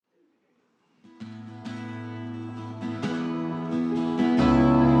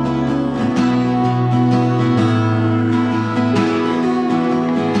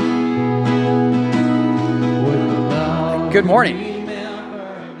Good morning.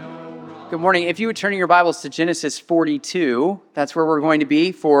 Good morning. If you would turn your Bibles to Genesis 42, that's where we're going to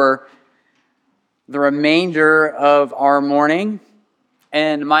be for the remainder of our morning.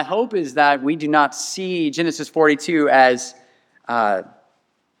 And my hope is that we do not see Genesis 42 as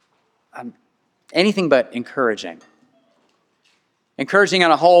anything but encouraging. Encouraging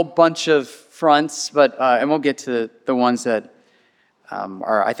on a whole bunch of fronts, and we'll get to the ones that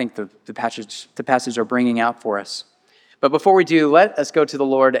are, I think, the passage are bringing out for us. But before we do, let us go to the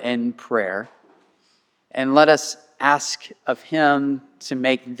Lord in prayer, and let us ask of Him to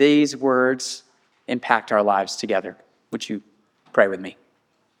make these words impact our lives together. Would you pray with me?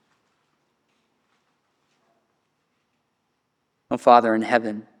 O Father in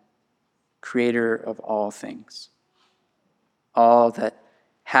heaven, Creator of all things, all that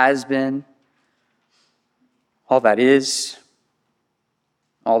has been, all that is,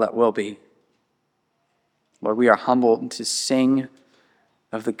 all that will be. Lord, we are humbled to sing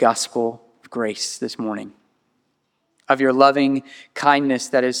of the gospel of grace this morning, of your loving kindness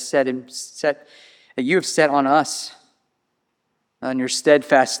that is that you have set on us, on your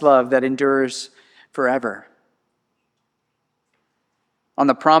steadfast love that endures forever, on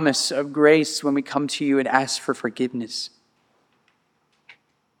the promise of grace when we come to you and ask for forgiveness.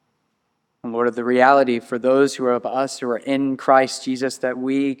 And Lord, of the reality for those who are of us who are in Christ Jesus, that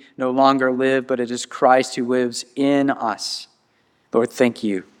we no longer live, but it is Christ who lives in us. Lord, thank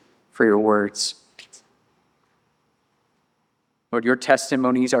you for your words. Lord, your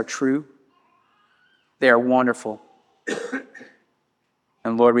testimonies are true. They are wonderful.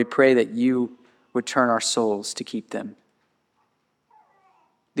 And Lord, we pray that you would turn our souls to keep them.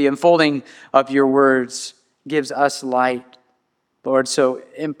 The unfolding of your words gives us light, Lord, so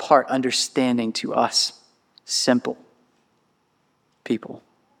impart understanding to us, simple people.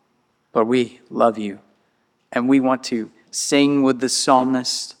 Lord, we love you, and we want to sing with the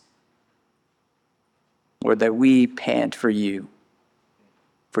psalmist, Lord, that we pant for you,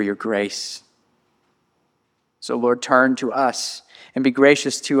 for your grace. So, Lord, turn to us and be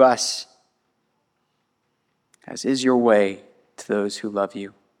gracious to us, as is your way to those who love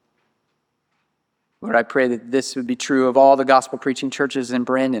you. Lord, I pray that this would be true of all the gospel preaching churches in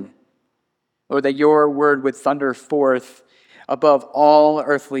Brandon. Lord, that your word would thunder forth above all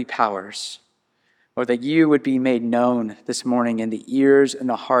earthly powers. Lord, that you would be made known this morning in the ears and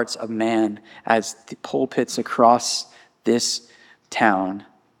the hearts of man as the pulpits across this town,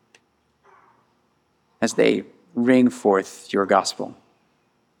 as they ring forth your gospel,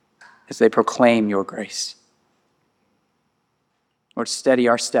 as they proclaim your grace. Lord, steady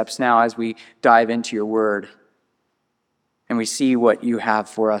our steps now as we dive into your word and we see what you have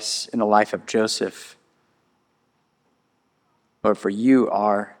for us in the life of Joseph. Lord, for you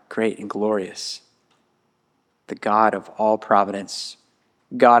are great and glorious, the God of all providence,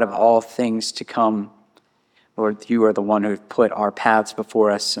 God of all things to come. Lord, you are the one who put our paths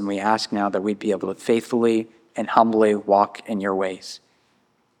before us, and we ask now that we'd be able to faithfully and humbly walk in your ways.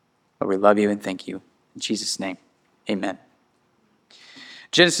 Lord, we love you and thank you. In Jesus' name, amen.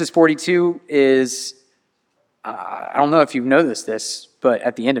 Genesis 42 is, I don't know if you've noticed this, but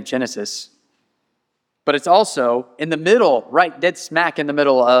at the end of Genesis. But it's also in the middle, right dead smack in the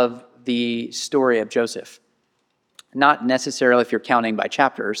middle of the story of Joseph. Not necessarily if you're counting by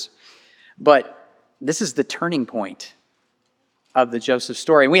chapters, but this is the turning point of the Joseph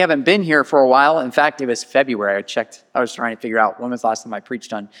story. And we haven't been here for a while. In fact, it was February. I was trying to figure out when was the last time I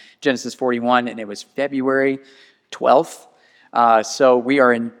preached on Genesis 41, and it was February 12th. So we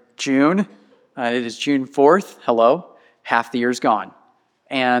are in June. It is June 4th. Hello. Half the year's gone.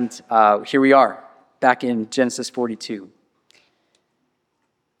 And here we are, back in Genesis 42.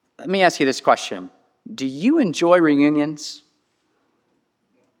 Let me ask you this question. Do you enjoy reunions?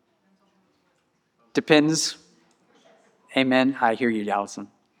 Depends. Amen. I hear you, Allison.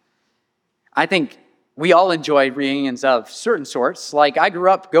 I think we all enjoy reunions of certain sorts. Like I grew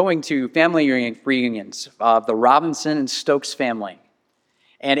up going to family reunions of the Robinson and Stokes family.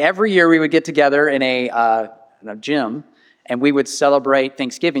 And every year we would get together in a gym and we would celebrate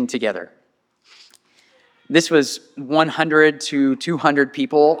Thanksgiving together. This was 100 to 200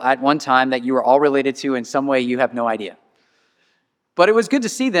 people at one time that you were all related to in some way you have no idea. But it was good to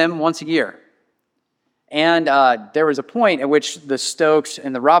see them once a year. And there was a point at which the Stokes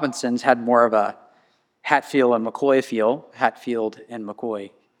and the Robinsons had more of a Hatfield and McCoy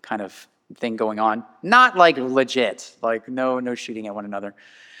kind of thing going on. Not like legit, like no shooting at one another.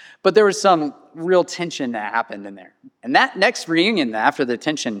 But there was some real tension that happened in there. And that next reunion, after the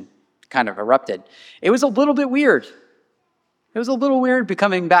tension kind of erupted, it was a little bit weird. It was a little weird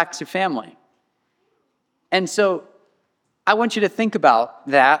becoming back to family. And so I want you to think about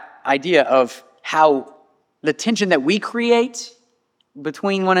that idea of how the tension that we create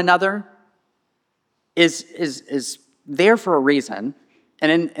between one another is there for a reason.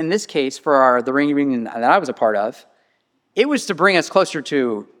 And in this case, for the reunion that I was a part of, it was to bring us closer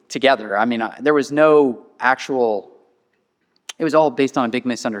together. I mean, there was no actual, it was all based on a big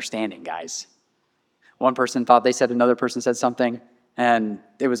misunderstanding, guys. One person thought they said another person said something, and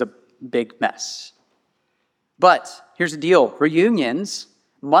it was a big mess. But here's the deal. Reunions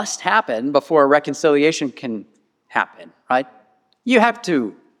must happen before reconciliation can happen, right? You have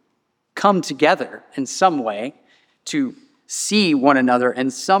to come together in some way to see one another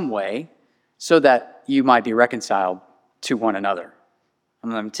in some way so that you might be reconciled to one another.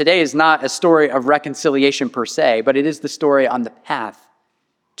 Today is not a story of reconciliation per se, but it is the story on the path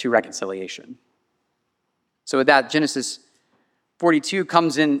to reconciliation. So with that, Genesis 42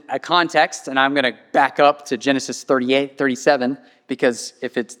 comes in a context, and I'm going to back up to Genesis 38, 37, because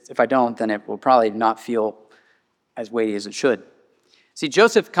if I don't, then it will probably not feel as weighty as it should. See,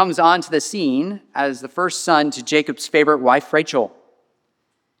 Joseph comes onto the scene as the first son to Jacob's favorite wife, Rachel.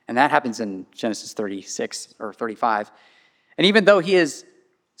 And that happens in Genesis 36 or 35. And even though he is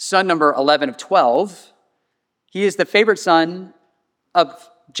son number 11 of 12, he is the favorite son of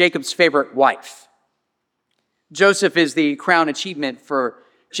Jacob's favorite wife. Joseph is the crown achievement for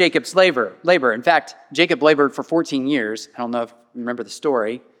Jacob's labor. In fact, Jacob labored for 14 years. I don't know if you remember the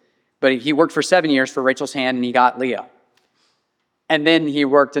story, but he worked for 7 years for Rachel's hand, and he got Leah. And then he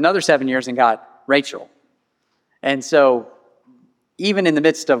worked another 7 years and got Rachel. And so even in the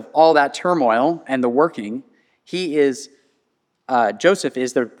midst of all that turmoil and the working, Joseph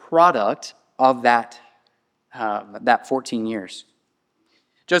is the product of that 14 years.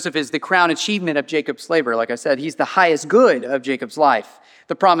 Joseph is the crown achievement of Jacob's labor. Like I said, he's the highest good of Jacob's life,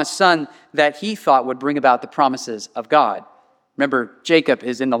 the promised son that he thought would bring about the promises of God. Remember, Jacob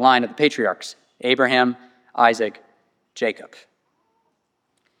is in the line of the patriarchs: Abraham, Isaac, Jacob.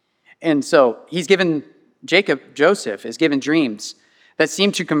 And so Joseph is given dreams that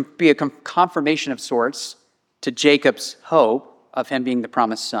seem to be a confirmation of sorts to Jacob's hope of him being the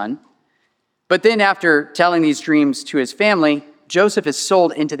promised son. But then after telling these dreams to his family, Joseph is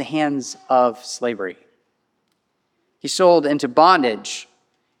sold into the hands of slavery. He's sold into bondage,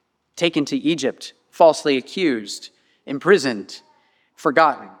 taken to Egypt, falsely accused, imprisoned,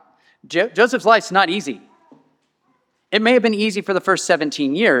 forgotten. Joseph's life's not easy. It may have been easy for the first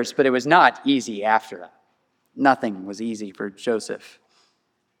 17 years, but it was not easy after that. Nothing was easy for Joseph.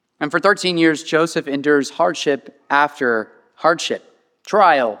 And for 13 years, Joseph endures hardship after hardship,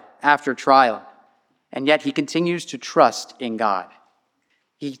 trial after trial. And yet he continues to trust in God.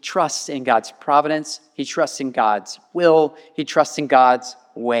 He trusts in God's providence. He trusts in God's will. He trusts in God's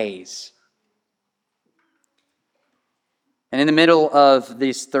ways. And in the middle of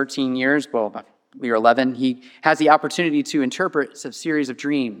these 13 years, we are 11, he has the opportunity to interpret a series of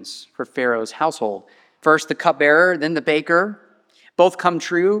dreams for Pharaoh's household. First the cupbearer, then the baker. Both come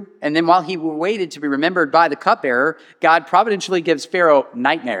true. And then while he waited to be remembered by the cupbearer, God providentially gives Pharaoh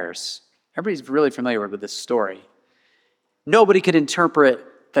nightmares. Everybody's really familiar with this story. Nobody could interpret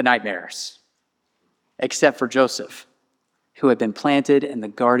the nightmares except for Joseph, who had been planted in the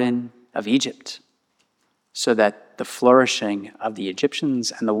Garden of Egypt so that the flourishing of the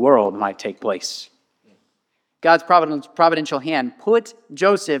Egyptians and the world might take place. God's providential hand put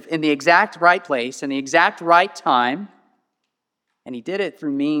Joseph in the exact right place in the exact right time, and he did it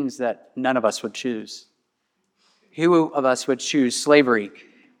through means that none of us would choose. Who of us would choose slavery?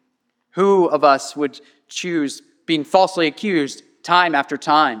 Who of us would choose being falsely accused time after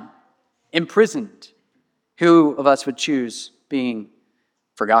time, imprisoned? Who of us would choose being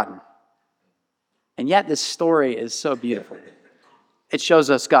forgotten? And yet this story is so beautiful. It shows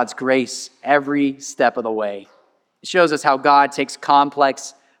us God's grace every step of the way. It shows us how God takes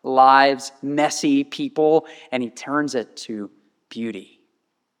complex lives, messy people, and he turns it to beauty.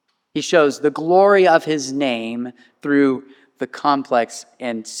 He shows the glory of his name through the complex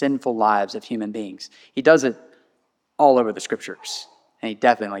and sinful lives of human beings. He does it all over the scriptures, and he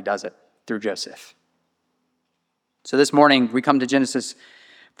definitely does it through Joseph. So this morning, we come to Genesis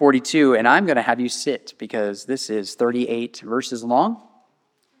 42, and I'm going to have you sit because this is 38 verses long,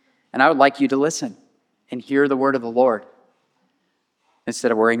 and I would like you to listen and hear the word of the Lord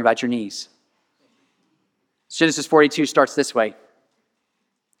instead of worrying about your knees. Genesis 42 starts this way.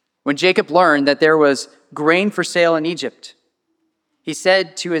 When Jacob learned that there was grain for sale in Egypt, he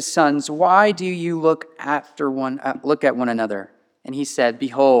said to his sons, "Why do you look at one another?" And he said,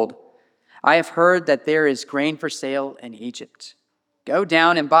 "Behold, I have heard that there is grain for sale in Egypt. Go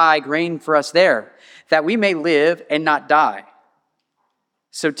down and buy grain for us there, that we may live and not die."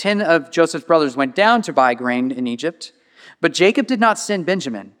 So 10 of Joseph's brothers went down to buy grain in Egypt. But Jacob did not send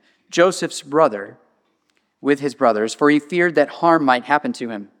Benjamin, Joseph's brother, with his brothers, for he feared that harm might happen to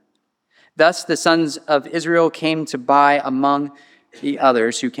him. Thus the sons of Israel came to buy among the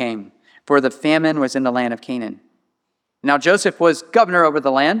others who came, for the famine was in the land of Canaan. Now Joseph was governor over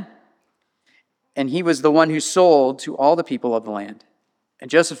the land, and he was the one who sold to all the people of the land. And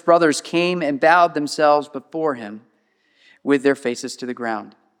Joseph's brothers came and bowed themselves before him with their faces to the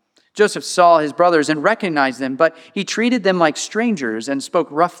ground. Joseph saw his brothers and recognized them, but he treated them like strangers and spoke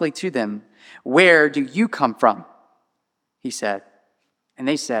roughly to them. "Where do you come from?" he said. And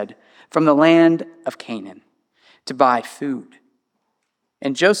they said, "From the land of Canaan, to buy food."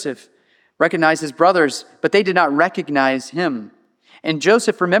 And Joseph recognized his brothers, but they did not recognize him. And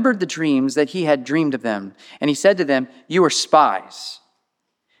Joseph remembered the dreams that he had dreamed of them. And he said to them, "You are spies.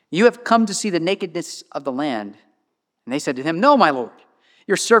 You have come to see the nakedness of the land." And they said to him, "No, my lord.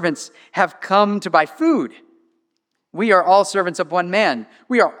 Your servants have come to buy food. We are all servants of one man.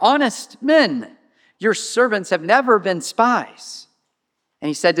 We are honest men. Your servants have never been spies." And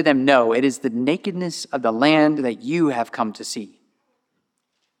he said to them, "No, it is the nakedness of the land that you have come to see."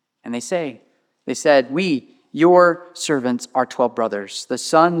 And they said, "We, your servants, are 12 brothers, the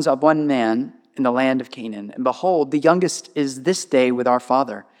sons of one man in the land of Canaan. And behold, the youngest is this day with our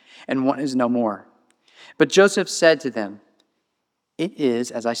father, and one is no more." But Joseph said to them, "It is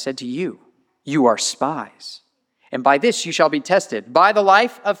as I said to you, you are spies. And by this you shall be tested. By the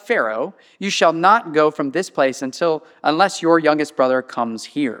life of Pharaoh, you shall not go from this place unless your youngest brother comes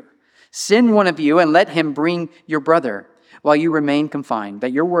here. Send one of you and let him bring your brother while you remain confined,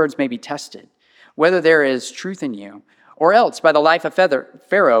 that your words may be tested, whether there is truth in you, or else by the life of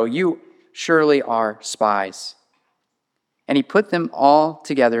Pharaoh, you surely are spies." And he put them all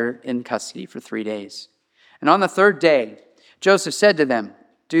together in custody for 3 days. And on the third day, Joseph said to them,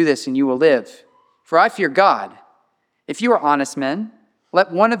 "Do this and you will live, for I fear God. If you are honest men,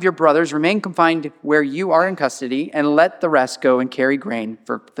 let one of your brothers remain confined where you are in custody, and let the rest go and carry grain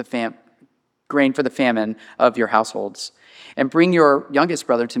for the famine of your households, and bring your youngest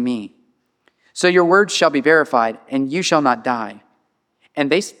brother to me. So your words shall be verified, and you shall not die." And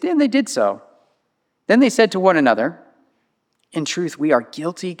they did so. Then they said to one another, "In truth, we are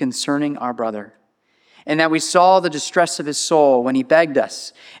guilty concerning our brother, and that we saw the distress of his soul when he begged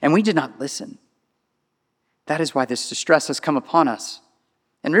us, and we did not listen. That is why this distress has come upon us."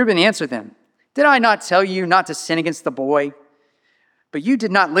 And Reuben answered them, "Did I not tell you not to sin against the boy? But you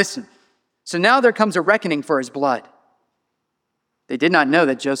did not listen. So now there comes a reckoning for his blood." They did not know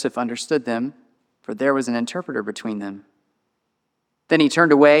that Joseph understood them, for there was an interpreter between them. Then he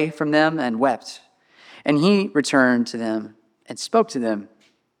turned away from them and wept. And he returned to them and spoke to them.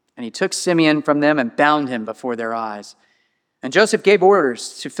 And he took Simeon from them and bound him before their eyes. And Joseph gave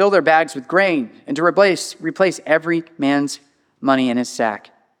orders to fill their bags with grain and to replace every man's money in his sack,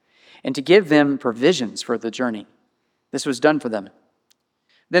 and to give them provisions for the journey. This was done for them.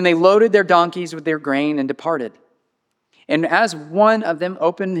 Then they loaded their donkeys with their grain and departed. And as one of them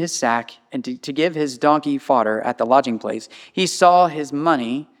opened his sack and to give his donkey fodder at the lodging place, he saw his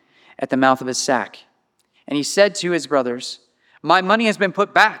money at the mouth of his sack. And he said to his brothers, "My money has been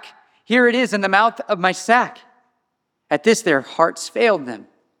put back. Here it is in the mouth of my sack." At this their hearts failed them,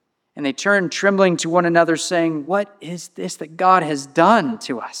 and they turned trembling to one another, saying, "What is this that God has done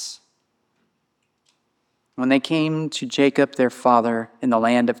to us?" When they came to Jacob their father in the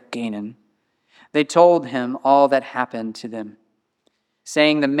land of Canaan, they told him all that happened to them,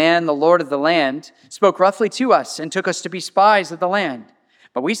 saying, "The man, the Lord of the land, spoke roughly to us and took us to be spies of the land.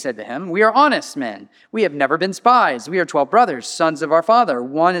 But we said to him, 'We are honest men. We have never been spies. We are 12 brothers, sons of our father.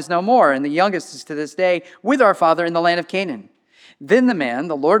 One is no more, and the youngest is to this day with our father in the land of Canaan.' Then the man,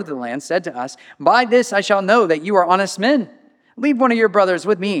 the Lord of the land, said to us, 'By this I shall know that you are honest men. Leave one of your brothers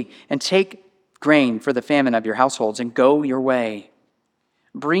with me and take grain for the famine of your households and go your way.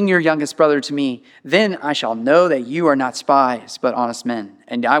 Bring your youngest brother to me. Then I shall know that you are not spies, but honest men,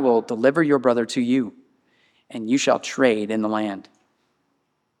 and I will deliver your brother to you, and you shall trade in the land.'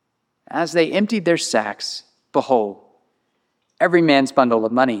 As they emptied their sacks, behold, every man's bundle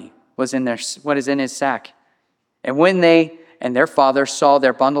of money was in what is in his sack. And when they and their father saw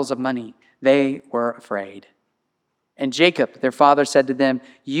their bundles of money, they were afraid. And Jacob, their father, said to them,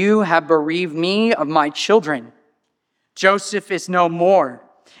 'You have bereaved me of my children. Joseph is no more,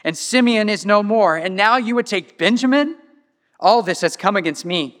 and Simeon is no more, and now you would take Benjamin? All this has come against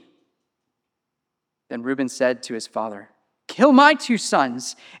me.' Then Reuben said to his father, 'Kill my 2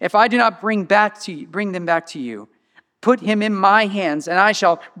 sons if I do not bring them back to you. Put him in my hands, and I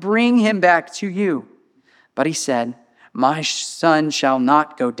shall bring him back to you." But he said, "My son shall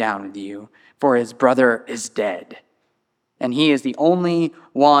not go down with you, for his brother is dead, and he is the only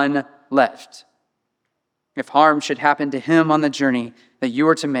one left. If harm should happen to him on the journey that you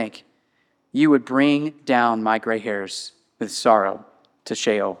are to make, you would bring down my gray hairs with sorrow to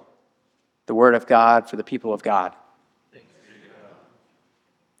Sheol." The word of God for the people of God.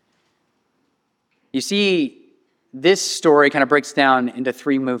 You see, this story kind of breaks down into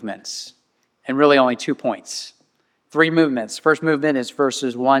three movements, and really only 2 points. 3 movements. First movement is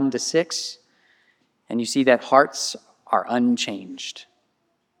verses 1 to 6, and you see that hearts are unchanged.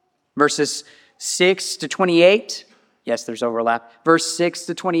 Verses 6 to 28, yes, there's overlap. Verse 6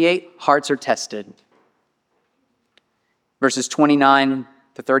 to 28, hearts are tested. Verses 29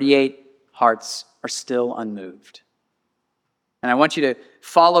 to 38, hearts are still unmoved. And I want you to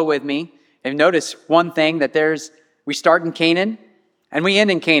follow with me and notice one thing, that we start in Canaan and we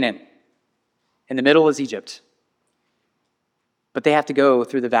end in Canaan. In the middle is Egypt. But they have to go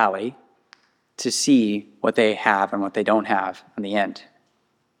through the valley to see what they have and what they don't have in the end.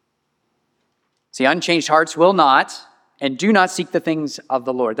 See, unchanged hearts will not and do not seek the things of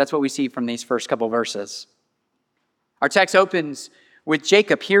the Lord. That's what we see from these first couple verses. Our text opens with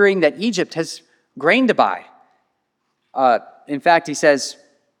Jacob hearing that Egypt has grain to buy. In fact, he says,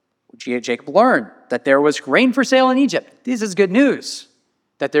 Jacob learned that there was grain for sale in Egypt. This is good news,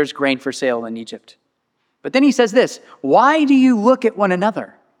 that there's grain for sale in Egypt. But then he says this, "Why do you look at one another?"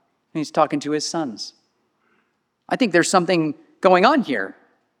 And he's talking to his sons. I think there's something going on here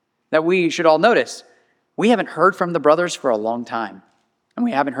that we should all notice. We haven't heard from the brothers for a long time, and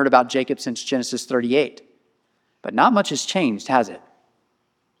we haven't heard about Jacob since Genesis 38. But not much has changed, has it?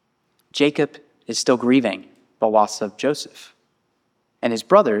 Jacob is still grieving the loss of Joseph, and his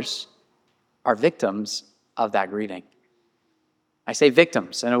brothers are victims of that grieving. I say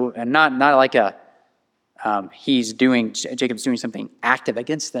victims, and not like Jacob's doing something active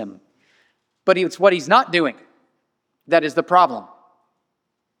against them, but it's what he's not doing that is the problem.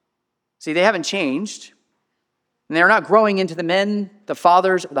 See, they haven't changed, and they're not growing into the men, the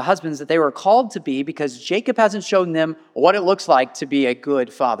fathers, or the husbands that they were called to be, because Jacob hasn't shown them what it looks like to be a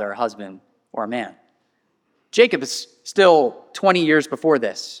good father, husband, or a man. Jacob is still 20 years before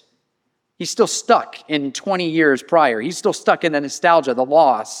this. He's still stuck in 20 years prior. He's still stuck in the nostalgia, the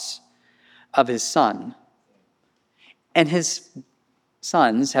loss of his son. And his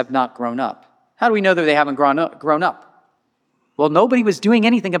sons have not grown up. How do we know that they haven't grown up? Well, nobody was doing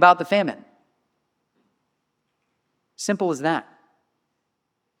anything about the famine. Simple as that.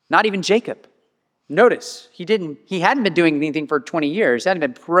 Not even Jacob. Notice, he hadn't been doing anything for 20 years. He hadn't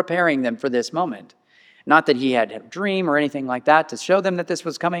been preparing them for this moment. Not that he had a dream or anything like that to show them that this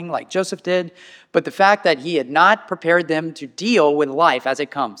was coming like Joseph did, but the fact that he had not prepared them to deal with life as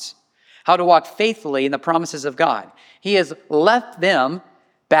it comes, how to walk faithfully in the promises of God. He has left them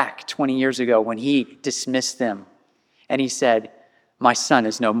back 20 years ago when he dismissed them and he said, "My son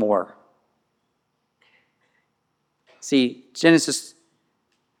is no more." See, Genesis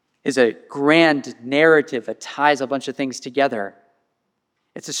is a grand narrative that ties a bunch of things together.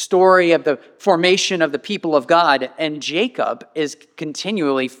 It's a story of the formation of the people of God, and Jacob is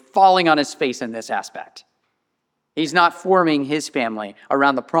continually falling on his face in this aspect. He's not forming his family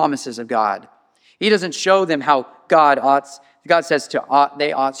around the promises of God. He doesn't show them how God says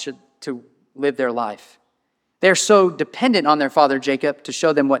they ought to live their life. They're so dependent on their father Jacob to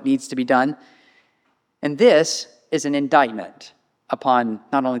show them what needs to be done. And this is an indictment upon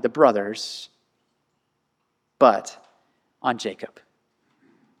not only the brothers, but on Jacob.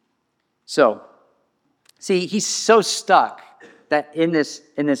 So, see, he's so stuck that in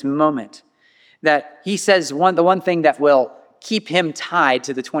this moment that he says the one thing that will keep him tied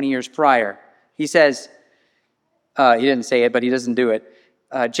to the 20 years prior. He says, he didn't say it, but he doesn't do it.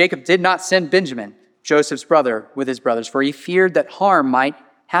 Jacob did not send Benjamin, Joseph's brother, with his brothers, for he feared that harm might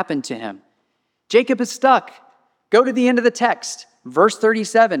happen to him. Jacob is stuck. Go to the end of the text. Verse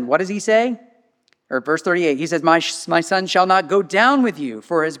 37, what does he say? Or verse 38, he says, my son shall not go down with you,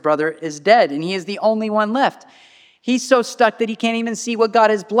 for his brother is dead, and he is the only one left. He's so stuck that he can't even see what God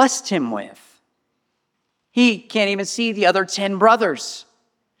has blessed him with. He can't even see the other 10 brothers.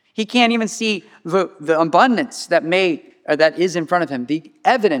 He can't even see the abundance that is in front of him, the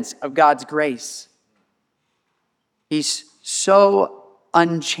evidence of God's grace. He's so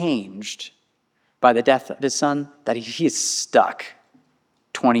unchanged by the death of his son that he is stuck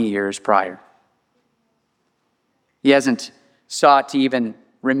 20 years prior. He hasn't sought to even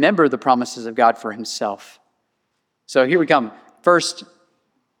remember the promises of God for himself. So here we come. First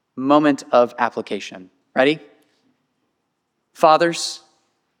moment of application. Ready? Fathers,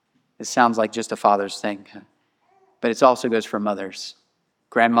 it sounds like just a father's thing, but it also goes for mothers,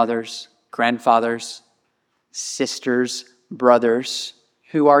 grandmothers, grandfathers, sisters, brothers.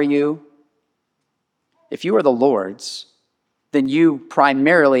 Who are you? If you are the Lord's, then you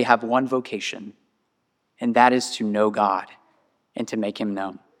primarily have one vocation, and that is to know God and to make him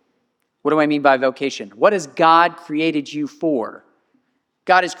known. What do I mean by vocation? What has God created you for?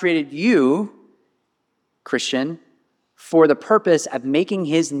 God has created you, Christian, for the purpose of making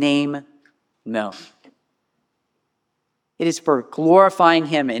his name known. It is for glorifying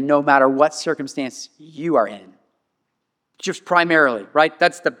him in no matter what circumstance you are in. Just primarily, right?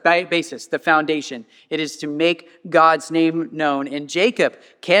 That's the basis, the foundation. It is to make God's name known. And Jacob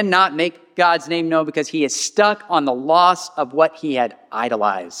cannot make God's name known because he is stuck on the loss of what he had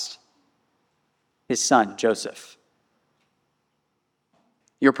idolized. His son, Joseph.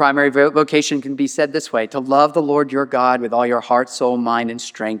 Your primary vocation can be said this way: to love the Lord your God with all your heart, soul, mind, and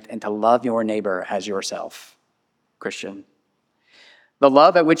strength, and to love your neighbor as yourself. Christian. The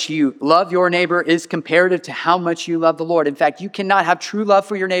love at which you love your neighbor is comparative to how much you love the Lord. In fact, you cannot have true love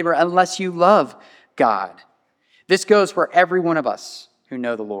for your neighbor unless you love God. This goes for every one of us who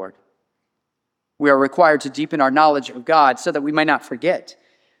know the Lord. We are required to deepen our knowledge of God so that we might not forget.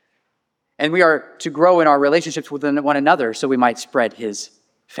 And we are to grow in our relationships with one another so we might spread his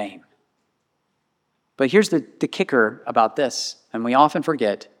fame. But here's the kicker about this, and we often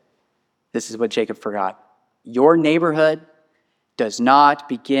forget. This is what Jacob forgot. Your neighborhood does not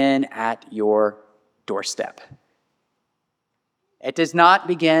begin at your doorstep. It does not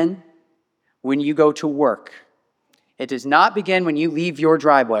begin when you go to work. It does not begin when you leave your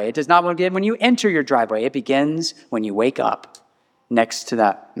driveway. It does not begin when you enter your driveway. It begins when you wake up next to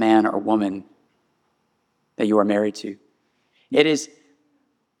that man or woman that you are married to.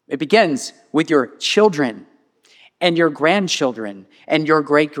 It begins with your children and your grandchildren and your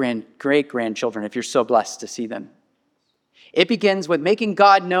great-grandchildren, if you're so blessed to see them. It begins with making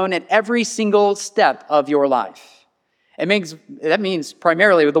God known at every single step of your life. That means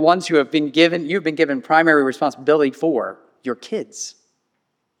primarily with the ones you've been given primary responsibility for: your kids,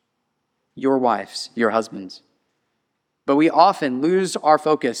 your wives, your husbands. But we often lose our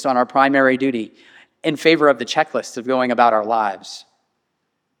focus on our primary duty in favor of the checklist of going about our lives.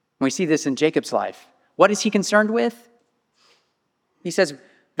 We see this in Jacob's life. What is he concerned with? He says,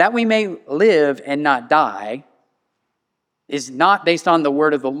 that we may live and not die is not based on the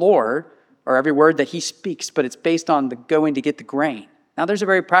word of the Lord or every word that he speaks, but it's based on the going to get the grain. Now, there's a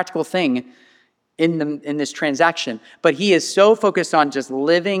very practical thing in this transaction, but he is so focused on just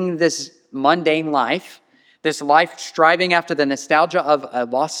living this mundane life, this life striving after the nostalgia of a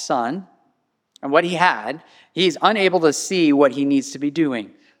lost son and what he had. He's unable to see what he needs to be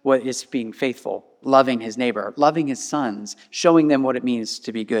doing, what is being faithful, loving his neighbor, loving his sons, showing them what it means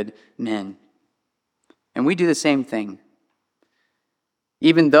to be good men. And we do the same thing.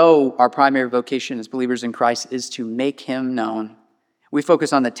 Even though our primary vocation as believers in Christ is to make him known, we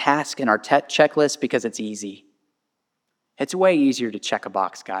focus on the task in our checklist because it's easy. It's way easier to check a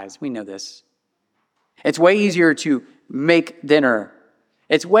box, guys. We know this. It's way easier to make dinner.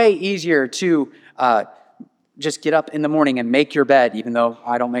 It's way easier to just get up in the morning and make your bed, even though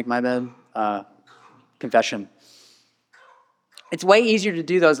I don't make my bed. Confession. It's way easier to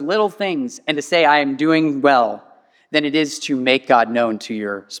do those little things and to say I am doing well than it is to make God known to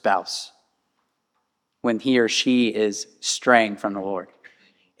your spouse when he or she is straying from the Lord.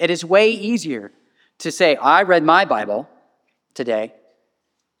 It is way easier to say, I read my Bible today,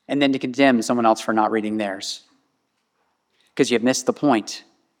 and then to condemn someone else for not reading theirs, because you've missed the point.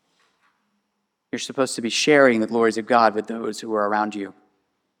 You're supposed to be sharing the glories of God with those who are around you.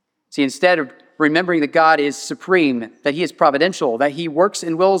 See, instead of remembering that God is supreme, that he is providential, that he works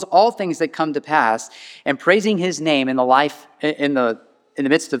and wills all things that come to pass, and praising his name in the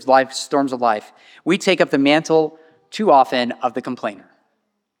midst of life, storms of life, we take up the mantle too often of the complainer.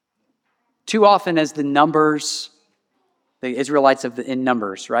 Too often as the Israelites in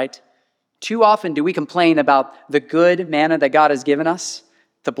Numbers, right? Too often do we complain about the good manna that God has given us,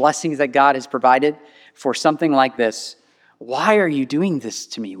 the blessings that God has provided for something like this. Why are you doing this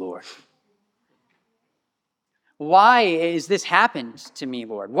to me, Lord? Why is this happened to me,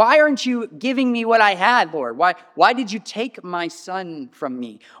 Lord? Why aren't you giving me what I had, Lord? Why did you take my son from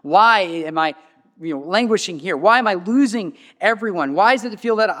me? Why am I languishing here? Why am I losing everyone? Why does it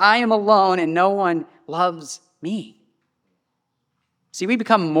feel that I am alone and no one loves me? See, we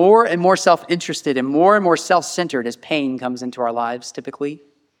become more and more self-interested and more self-centered as pain comes into our lives, typically.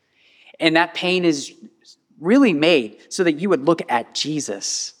 And that pain is really made so that you would look at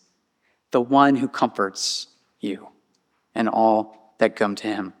Jesus, the one who comforts you. and all that come to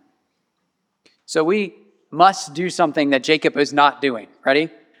him. So we must do something that Jacob is not doing. Ready?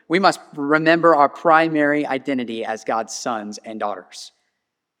 We must remember our primary identity as God's sons and daughters.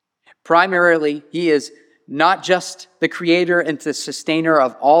 Primarily, he is not just the creator and the sustainer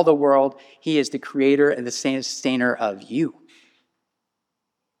of all the world. He is the creator and the sustainer of you.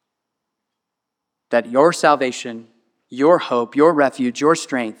 That your salvation, your hope, your refuge, your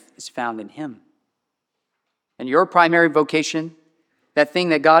strength is found in him. And your primary vocation, that thing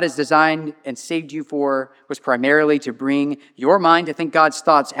that God has designed and saved you for, was primarily to bring your mind to think God's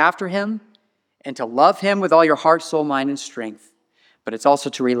thoughts after him and to love him with all your heart, soul, mind, and strength. But it's also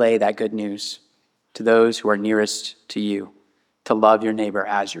to relay that good news to those who are nearest to you, to love your neighbor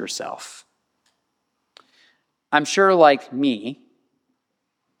as yourself. I'm sure, like me,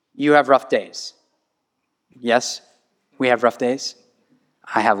 you have rough days. Yes, we have rough days.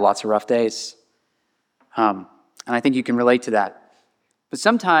 I have lots of rough days. And I think you can relate to that. But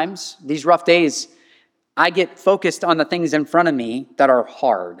sometimes, these rough days, I get focused on the things in front of me that are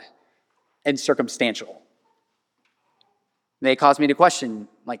hard and circumstantial. They cause me to question,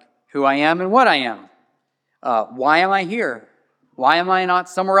 like, who I am and what I am. Why am I here? Why am I not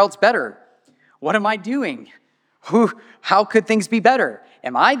somewhere else better? What am I doing? How could things be better?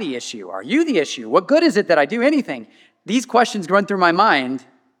 Am I the issue? Are you the issue? What good is it that I do anything? These questions run through my mind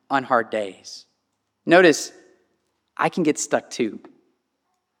on hard days. Notice, I can get stuck too.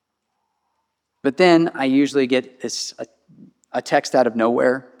 But then I usually get a text out of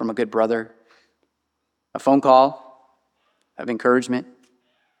nowhere from a good brother, a phone call of encouragement,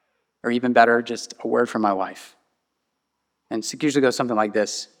 or even better, just a word from my wife. And it usually goes something like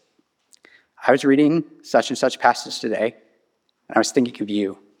this. I was reading such and such passage today, and I was thinking of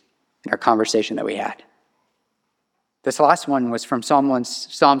you in our conversation that we had. This last one was from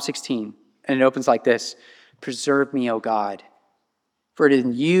Psalm 16, and it opens like this. Preserve me, O God, for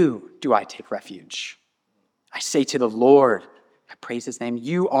in you do I take refuge. I say to the Lord, I praise his name,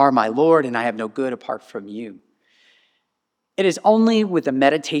 you are my Lord, and I have no good apart from you. It is only with the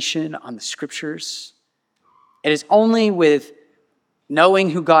meditation on the scriptures, it is only with knowing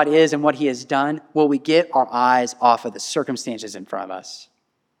who God is and what he has done will we get our eyes off of the circumstances in front of us.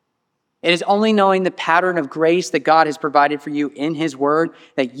 It is only knowing the pattern of grace that God has provided for you in his word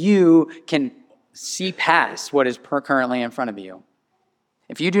that you can see past what is currently in front of you.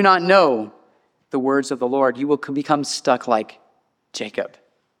 If you do not know the words of the Lord, you will become stuck like Jacob,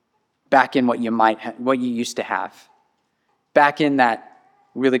 back in what you used to have. Back in that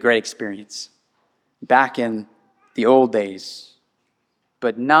really great experience. Back in the old days.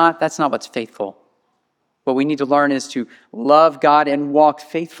 But that's not what's faithful. What we need to learn is to love God and walk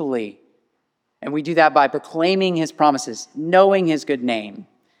faithfully. And we do that by proclaiming his promises, knowing his good name,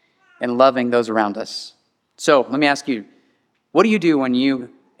 and loving those around us. So let me ask you, what do you do when you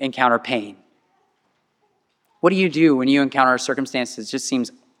encounter pain? What do you do when you encounter circumstances that just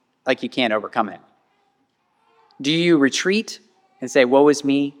seems like you can't overcome it? Do you retreat and say, woe is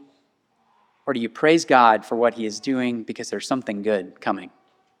me? Or do you praise God for what he is doing because there's something good coming?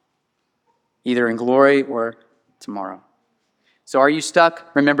 Either in glory or tomorrow. So are you stuck?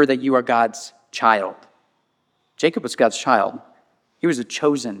 Remember that you are God's child. Jacob was God's child. He was a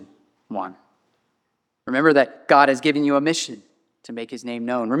chosen one. Remember that God has given you a mission to make his name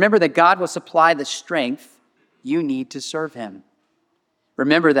known. Remember that God will supply the strength you need to serve him.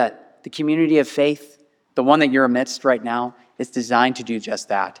 Remember that the community of faith, the one that you're amidst right now, is designed to do just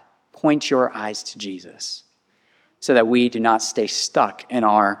that. Point your eyes to Jesus so that we do not stay stuck in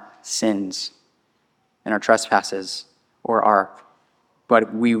our sins and our trespasses or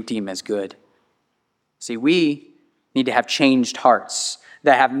what we deem as good. See, we need to have changed hearts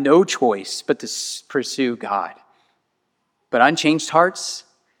that have no choice but to pursue God. But unchanged hearts,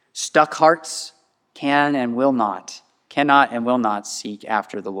 stuck hearts, cannot and will not seek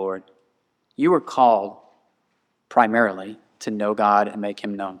after the Lord. You were called primarily to know God and make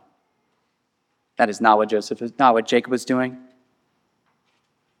him known. That is not what Jacob was doing.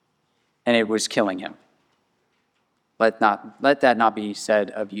 And it was killing him. Let that not be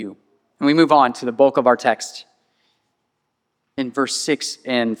said of you. And we move on to the bulk of our text. In verse 6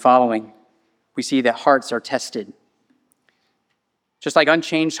 and following, we see that hearts are tested. Just like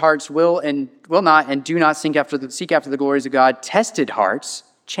unchanged hearts will not and do not seek after the glories of God, tested hearts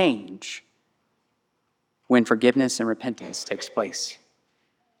change when forgiveness and repentance takes place.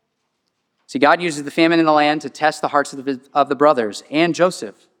 See, God uses the famine in the land to test the hearts of the brothers and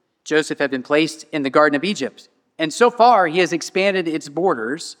Joseph. Joseph had been placed in the Garden of Egypt, and so far he has expanded its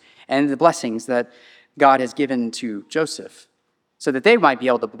borders and the blessings that God has given to Joseph so that they might be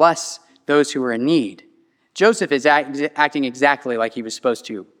able to bless those who are in need. Joseph is acting exactly like he was supposed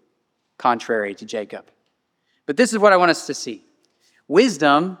to, contrary to Jacob. But this is what I want us to see.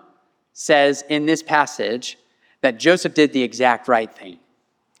 Wisdom says in this passage that Joseph did the exact right thing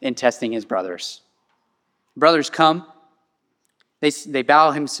in testing his brothers. Brothers come, they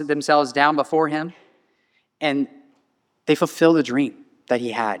bow themselves down before him, and they fulfill the dream that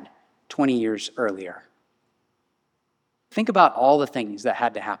he had 20 years earlier. Think about all the things that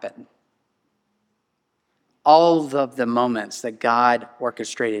had to happen. All of the moments that God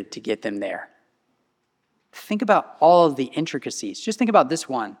orchestrated to get them there. Think about all of the intricacies. Just think about this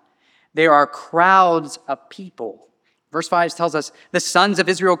one. There are crowds of people. Verse 5 tells us, the sons of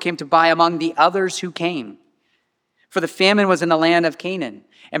Israel came to buy among the others who came. For the famine was in the land of Canaan.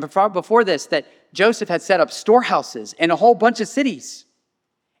 And before this, that Joseph had set up storehouses in a whole bunch of cities.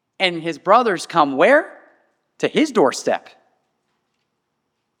 And his brothers come where? To his doorstep.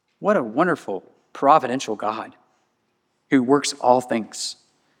 What a wonderful, providential God who works all things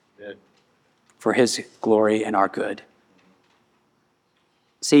for his glory and our good.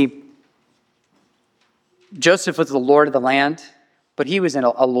 See, Joseph was the Lord of the land, but he was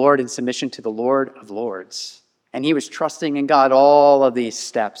a Lord in submission to the Lord of Lords. And he was trusting in God all of these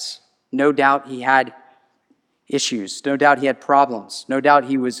steps. No doubt he had issues. No doubt he had problems. No doubt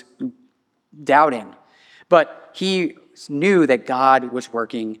he was doubting. But he knew that God was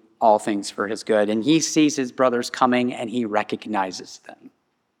working all things for his good. And he sees his brothers coming and he recognizes them.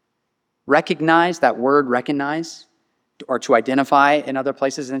 Recognize, that word recognize, or to identify in other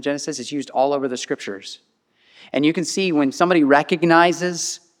places in Genesis, is used all over the scriptures. And you can see when somebody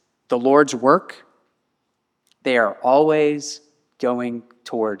recognizes the Lord's work, they are always going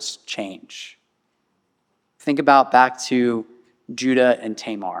towards change. Think about back to Judah and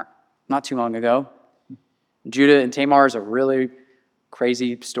Tamar, not too long ago. Judah and Tamar is a really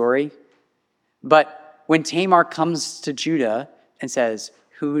crazy story. But when Tamar comes to Judah and says,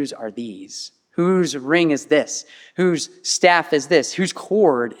 whose are these? Whose ring is this? Whose staff is this? Whose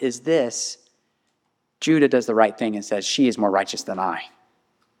cord is this? Judah does the right thing and says, she is more righteous than I.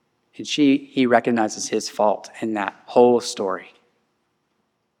 And he recognizes his fault in that whole story.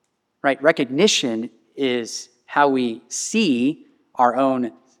 Right? Recognition is how we see our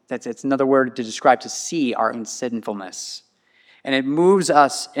own, it's another word to describe to see our own sinfulness. And it moves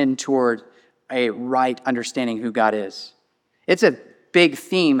us in toward a right understanding who God is. It's a big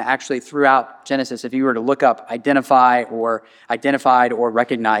theme actually throughout Genesis. If you were to look up identify or identified or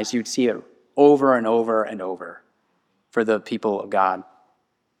recognized, you'd see it over and over and over for the people of God.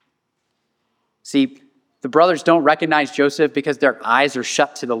 See, the brothers don't recognize Joseph because their eyes are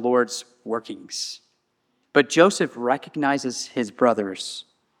shut to the Lord's workings. But Joseph recognizes his brothers.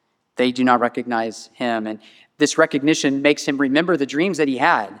 They do not recognize him. And this recognition makes him remember the dreams that he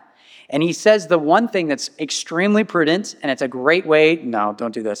had. And he says the one thing that's extremely prudent, and it's a great way, no,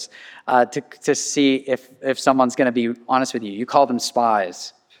 don't do this, to see if someone's going to be honest with you. You call them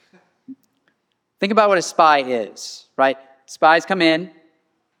spies. Think about what a spy is, right? Spies come in.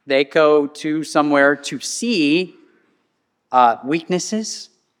 They go to somewhere to see weaknesses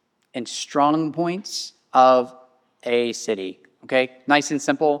and strong points of a city. Okay, nice and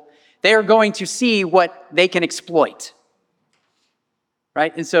simple. They are going to see what they can exploit.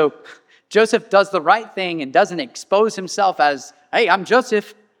 Right? And so Joseph does the right thing and doesn't expose himself as, hey, I'm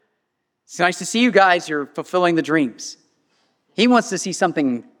Joseph. It's nice to see you guys. You're fulfilling the dreams. He wants to see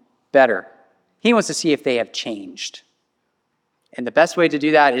something better. He wants to see if they have changed. And the best way to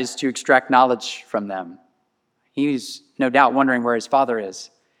do that is to extract knowledge from them. He's no doubt wondering where his father is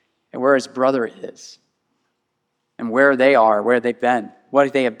and where his brother is and where they are, where they've been,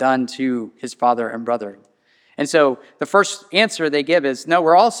 what they have done to his father and brother. And so the first answer they give is, no,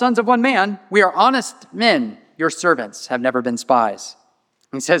 we're all sons of one man. We are honest men. Your servants have never been spies.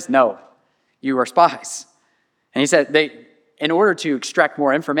 And he says, no, you are spies. And he said, in order to extract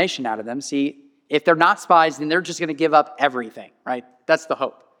more information out of them, see, if they're not spies, then they're just going to give up everything, right? That's the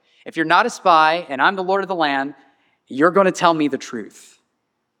hope. If you're not a spy and I'm the Lord of the land, you're going to tell me the truth,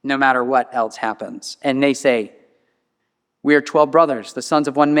 no matter what else happens. And they say, we are 12 brothers, the sons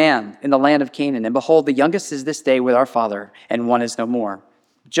of one man in the land of Canaan. And behold, the youngest is this day with our father, and one is no more.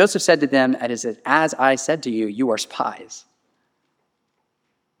 Joseph said to them, as I said to you, you are spies.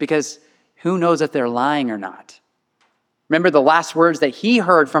 Because who knows if they're lying or not? Remember, the last words that he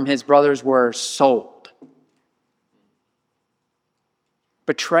heard from his brothers were sold.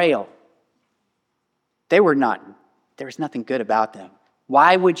 Betrayal. There was nothing good about them.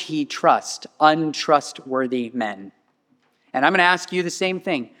 Why would he trust untrustworthy men? And I'm going to ask you the same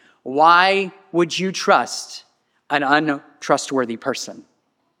thing. Why would you trust an untrustworthy person?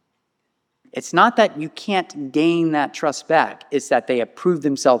 It's not that you can't gain that trust back. It's that they have proved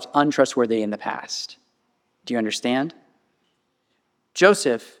themselves untrustworthy in the past. Do you understand?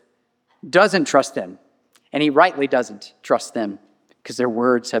 Joseph doesn't trust them, and he rightly doesn't trust them because their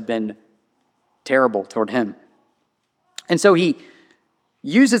words have been terrible toward him. And so he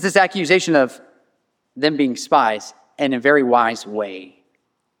uses this accusation of them being spies in a very wise way.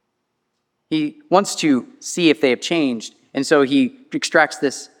 He wants to see if they have changed, and so he extracts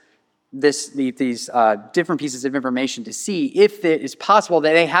these different pieces of information to see if it is possible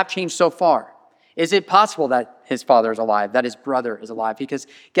that they have changed so far. Is it possible that his father is alive, that his brother is alive? Because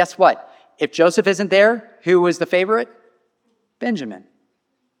guess what? If Joseph isn't there, who was the favorite? Benjamin.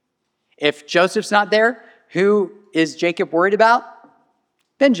 If Joseph's not there, who is Jacob worried about?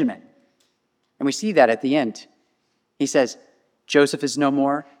 Benjamin. And we see that at the end. He says, Joseph is no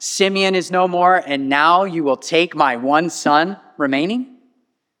more, Simeon is no more, and now you will take my one son remaining?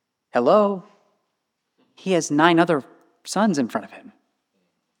 Hello? He has 9 other sons in front of him.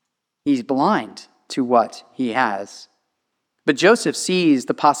 He's blind to what he has. But Joseph sees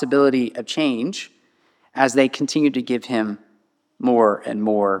the possibility of change as they continue to give him more and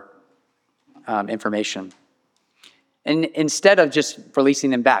more information. And instead of just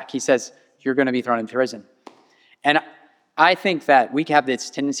releasing them back, he says, you're going to be thrown in prison. And I think that we have this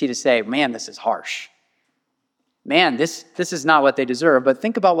tendency to say, man, this is harsh. Man, this is not what they deserve. But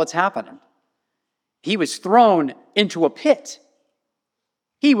think about what's happening. He was thrown into a pit.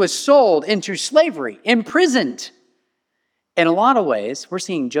 He was sold into slavery, imprisoned. In a lot of ways, we're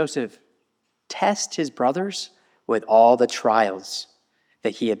seeing Joseph test his brothers with all the trials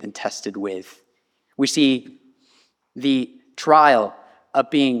that he had been tested with. We see the trial of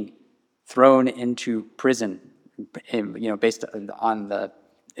being thrown into prison, based on the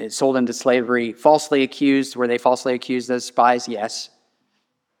sold into slavery, falsely accused. Were they falsely accused as spies? Yes.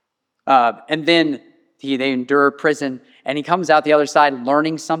 And then they endure prison, and he comes out the other side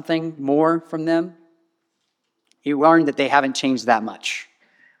learning something more from them. He learned that they haven't changed that much,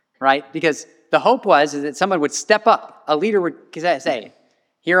 right? Because the hope was that someone would step up. A leader would say,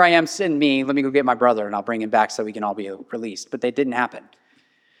 here I am, send me, let me go get my brother, and I'll bring him back so we can all be released. But that didn't happen.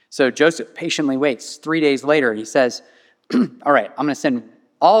 So Joseph patiently waits. 3 days later, he says, all right, I'm going to send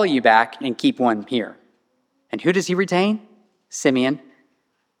all of you back and keep one here. And who does he retain? Simeon.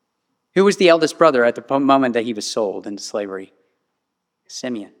 Who was the eldest brother at the moment that he was sold into slavery?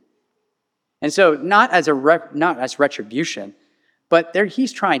 Simeon. And so not as retribution, but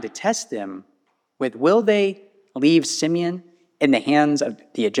he's trying to test them with, will they leave Simeon in the hands of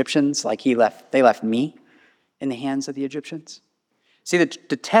the Egyptians like they left me in the hands of the Egyptians? See, the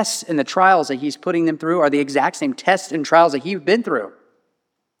tests and the trials that he's putting them through are the exact same tests and trials that he's been through.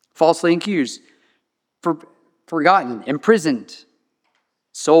 Falsely accused, forgotten, imprisoned,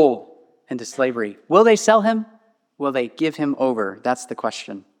 sold into slavery. Will they sell him? Will they give him over? That's the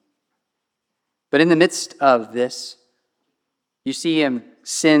question. But in the midst of this, you see him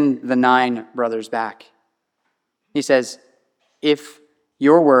send the 9 brothers back. He says, if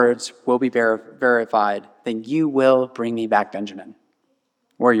your words will be verified, then you will bring me back Benjamin,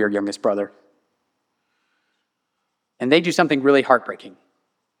 or your youngest brother. And they do something really heartbreaking.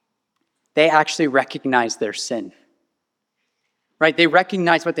 They actually recognize their sin. Right? They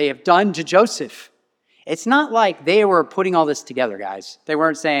recognize what they have done to Joseph. It's not like they were putting all this together, guys. They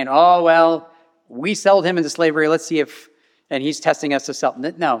weren't saying, oh, well, we sold him into slavery. Let's see and he's testing us to sell.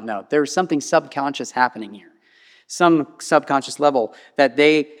 No. There's something subconscious happening here. Some subconscious level that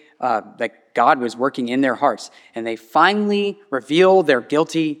that God was working in their hearts. And they finally reveal their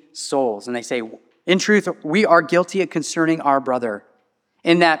guilty souls. And they say, in truth, we are guilty concerning our brother,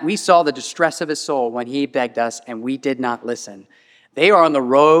 in that we saw the distress of his soul when he begged us and we did not listen. They are on the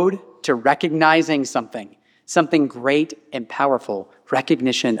road to recognizing something great and powerful,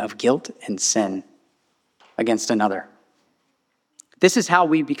 recognition of guilt and sin against another. This is how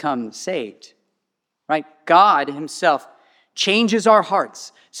we become saved, right? God himself changes our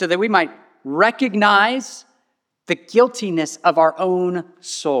hearts so that we might recognize the guiltiness of our own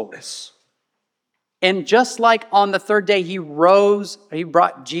souls. And just like on the 3rd day he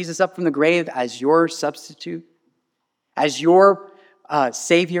brought Jesus up from the grave as your substitute, as your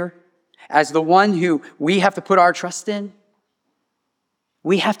Savior, as the one who we have to put our trust in,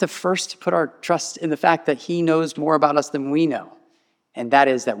 we have to first put our trust in the fact that he knows more about us than we know. And that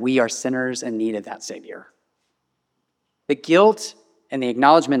is that we are sinners in need of that Savior. The guilt and the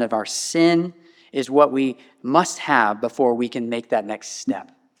acknowledgement of our sin is what we must have before we can make that next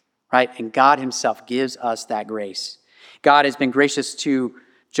step, right? And God himself gives us that grace. God has been gracious to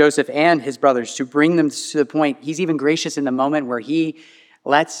Joseph and his brothers to bring them to the point. He's even gracious in the moment where he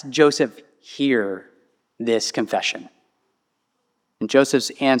lets Joseph hear this confession? And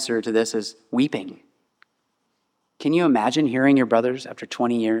Joseph's answer to this is weeping. Can you imagine hearing your brothers after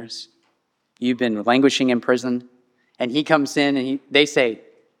 20 years? You've been languishing in prison, and he comes in and they say,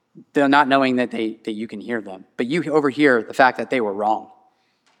 they're not knowing that you can hear them, but you overhear the fact that they were wrong,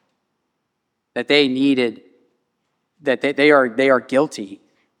 that they needed, that they are guilty,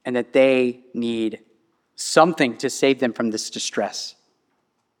 and that they need something to save them from this distress.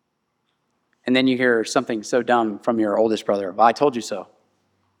 And then you hear something so dumb from your oldest brother, well, I told you so.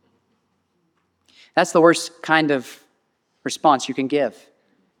 That's the worst kind of response you can give.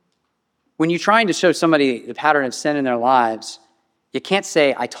 When you're trying to show somebody the pattern of sin in their lives, you can't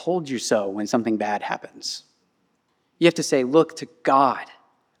say, I told you so when something bad happens. You have to say, look to God.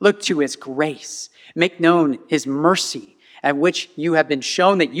 Look to his grace. Make known his mercy, at which you have been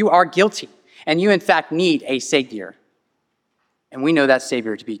shown that you are guilty and you, in fact, need a Savior. And we know that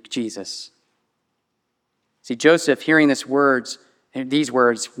Savior to be Jesus. See, Joseph, hearing these words,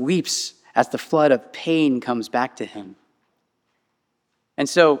 weeps as the flood of pain comes back to him. And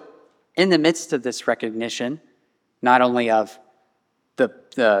so, in the midst of this recognition, not only of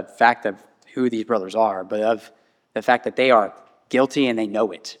the fact of who these brothers are, but of the fact that they are guilty and they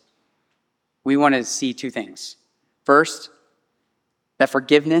know it, we want to see two things. First, that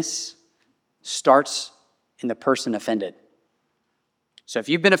forgiveness starts in the person offended. So if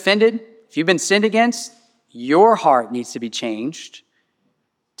you've been offended, if you've been sinned against, your heart needs to be changed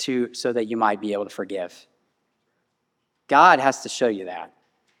so that you might be able to forgive. God has to show you that.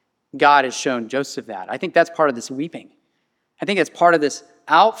 God has shown Joseph that. I think that's part of this weeping. I think it's part of this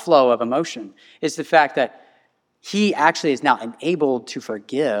outflow of emotion, is the fact that he actually is now enabled to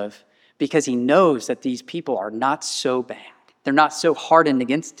forgive because he knows that these people are not so bad. They're not so hardened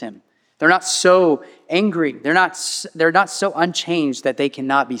against him. They're not so angry. They're not so unchanged that they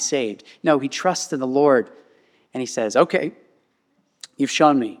cannot be saved. No, he trusts in the Lord, and he says, okay, you've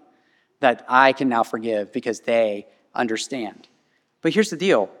shown me that I can now forgive because they understand. But here's the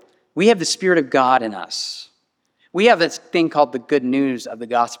deal. We have the Spirit of God in us. We have this thing called the good news of the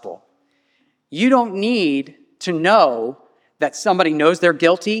gospel. You don't need to know that somebody knows they're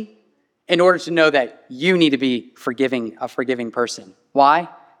guilty in order to know that you need to be a forgiving person. Why?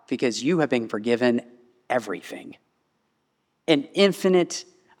 Because you have been forgiven everything. An infinite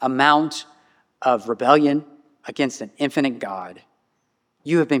amount of rebellion against an infinite God.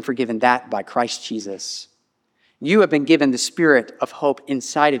 You have been forgiven that by Christ Jesus. You have been given the spirit of hope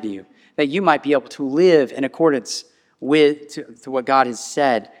inside of you, that you might be able to live in accordance with to what God has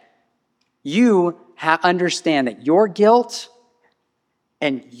said. You understand that your guilt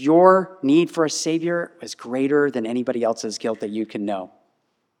and your need for a Savior is greater than anybody else's guilt that you can know.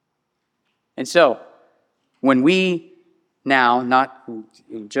 And so, when we now,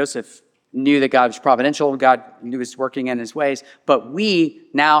 Joseph knew that God was providential, God knew he was working in his ways, but we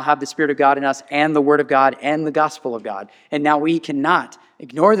now have the Spirit of God in us and the Word of God and the gospel of God. And now we cannot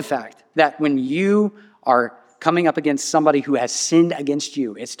ignore the fact that when you are coming up against somebody who has sinned against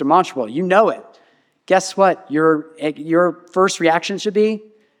you, it's demonstrable. You know it. Guess what? Your first reaction should be,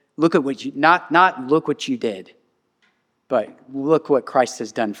 look at what you, not look what you did, but look what Christ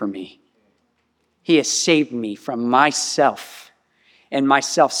has done for me. He has saved me from myself and my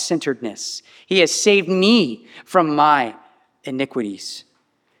self-centeredness. He has saved me from my iniquities.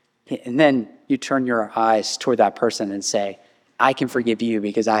 And then you turn your eyes toward that person and say, I can forgive you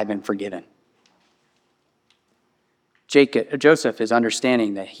because I have been forgiven. Joseph is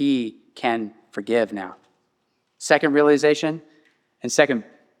understanding that he can forgive now. Second realization and second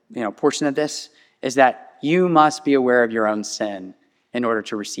portion of this is that you must be aware of your own sin in order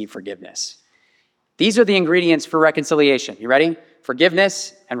to receive forgiveness. These are the ingredients for reconciliation. You ready?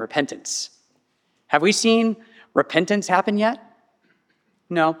 Forgiveness and repentance. Have we seen repentance happen yet?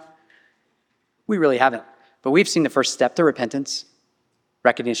 No, we really haven't. But we've seen the first step to repentance,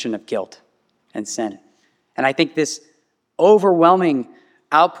 recognition of guilt and sin. And I think this overwhelming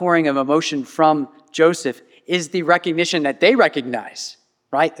outpouring of emotion from Joseph is the recognition that they recognize,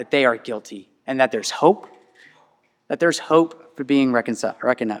 right? That they are guilty and that there's hope. That there's hope for being reconciled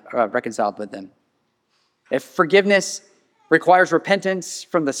with them. If forgiveness requires repentance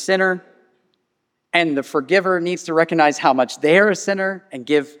from the sinner, and the forgiver needs to recognize how much they are a sinner and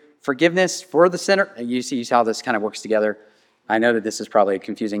give forgiveness for the sinner, you see how this kind of works together. I know that this is probably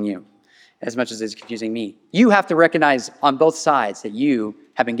confusing you as much as it's confusing me. You have to recognize on both sides that you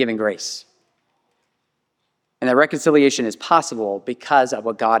have been given grace. And that reconciliation is possible because of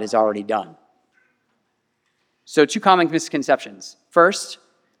what God has already done. So 2 common misconceptions. First,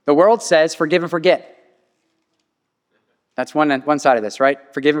 the world says forgive and forget. That's one side of this, right?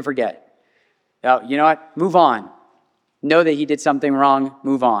 Forgive and forget. Oh, you know what? Move on. Know that he did something wrong,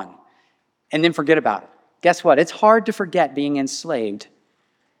 move on. And then forget about it. Guess what? It's hard to forget being enslaved.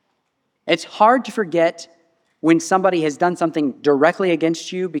 It's hard to forget when somebody has done something directly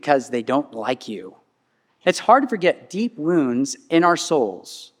against you because they don't like you. It's hard to forget deep wounds in our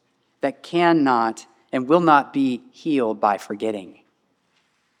souls that cannot and will not be healed by forgetting.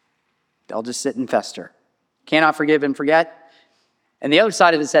 They'll just sit and fester. Cannot forgive and forget. And the other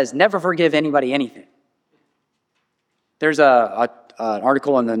side of it says, never forgive anybody anything. There's an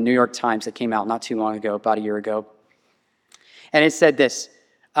article in the New York Times that came out not too long ago, about a year ago. And it said this,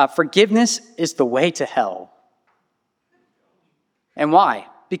 forgiveness is the way to hell. And why?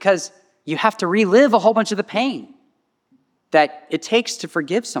 Because you have to relive a whole bunch of the pain that it takes to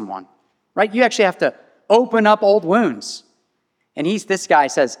forgive someone, right? You actually have to open up old wounds. And this guy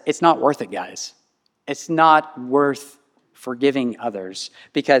says, it's not worth it, guys. It's not worth forgiving others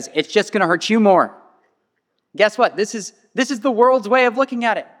because it's just going to hurt you more. Guess what? This is the world's way of looking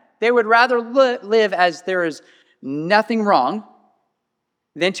at it. They would rather live as there is nothing wrong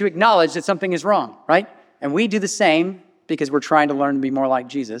than to acknowledge that something is wrong, right? And we do the same because we're trying to learn to be more like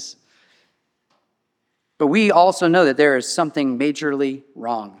Jesus. But we also know that there is something majorly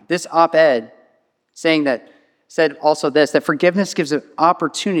wrong. This op-ed said also this, that forgiveness gives an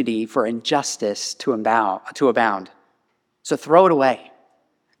opportunity for injustice to abound. So throw it away.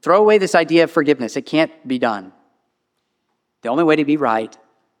 Throw away this idea of forgiveness. It can't be done. The only way to be right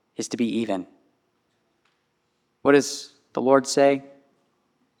is to be even. What does the Lord say?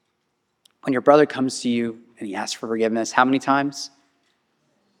 When your brother comes to you and he asks for forgiveness, how many times?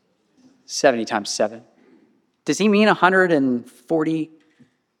 70 times 7. Does he mean 140,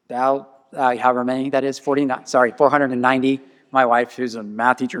 however many that is? 490. My wife, who's a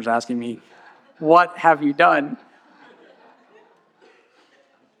math teacher, is asking me, what have you done?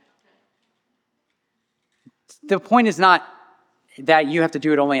 The point is not that you have to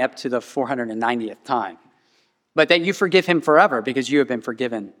do it only up to the 490th time, but that you forgive him forever because you have been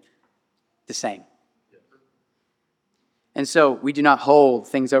forgiven the same. And so we do not hold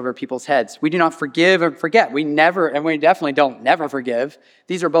things over people's heads. We do not forgive or forget. We never, and we definitely don't never forgive.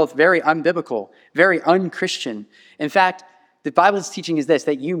 These are both very unbiblical, very unchristian. In fact, the Bible's teaching is this,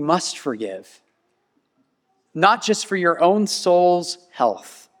 that you must forgive, not just for your own soul's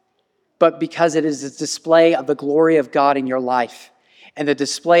health, but because it is a display of the glory of God in your life and the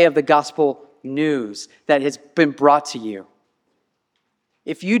display of the gospel news that has been brought to you.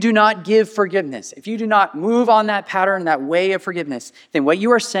 If you do not give forgiveness, if you do not move on that pattern, that way of forgiveness, then what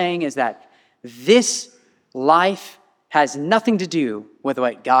you are saying is that this life has nothing to do with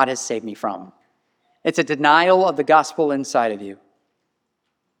what God has saved me from. It's a denial of the gospel inside of you.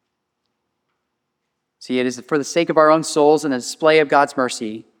 See, it is for the sake of our own souls and the display of God's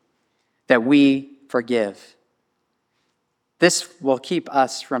mercy that we forgive. This will keep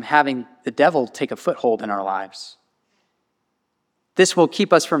us from having the devil take a foothold in our lives. This will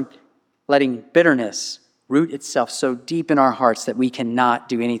keep us from letting bitterness root itself so deep in our hearts that we cannot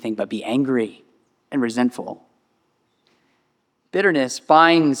do anything but be angry and resentful. Bitterness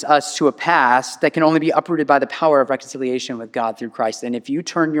binds us to a past that can only be uprooted by the power of reconciliation with God through Christ. And if you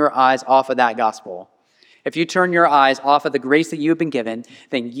turn your eyes off of that gospel, if you turn your eyes off of the grace that you have been given,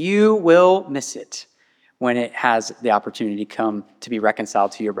 then you will miss it when it has the opportunity to come to be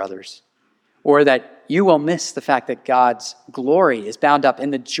reconciled to your brothers. Or that you will miss the fact that God's glory is bound up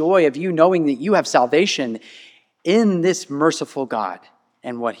in the joy of you knowing that you have salvation in this merciful God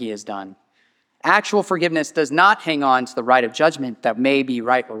and what he has done. Actual forgiveness does not hang on to the right of judgment that may be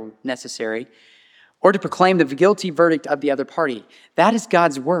right or necessary, or to proclaim the guilty verdict of the other party. That is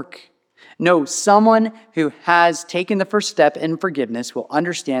God's work. No, someone who has taken the first step in forgiveness will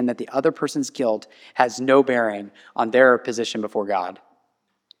understand that the other person's guilt has no bearing on their position before God,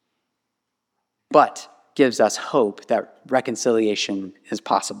 but gives us hope that reconciliation is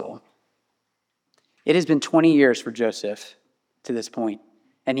possible. It has been 20 years for Joseph to this point,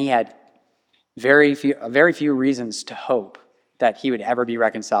 and he had very few reasons to hope that he would ever be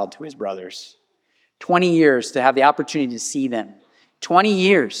reconciled to his brothers. 20 years to have the opportunity to see them. 20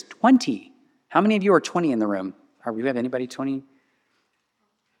 years. 20. How many of you are 20 in the room? Do we have anybody 20?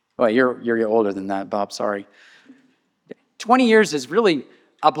 Well, you're older than that, Bob. Sorry. 20 years is really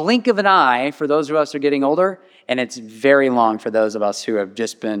a blink of an eye for those of us who are getting older, and it's very long for those of us who have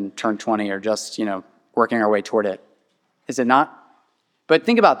just been turned 20 or just, working our way toward it. Is it not? But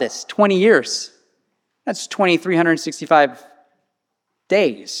think about this, 20 years. That's 365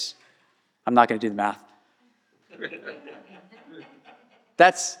 days. I'm not going to do the math.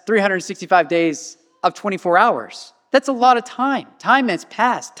 That's 365 days of 24 hours. That's a lot of time. Time has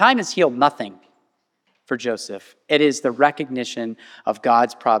passed. Time has healed nothing. for Joseph. It is the recognition of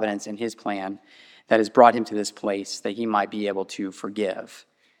God's providence and his plan that has brought him to this place that he might be able to forgive.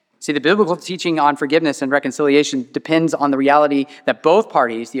 See, the biblical teaching on forgiveness and reconciliation depends on the reality that both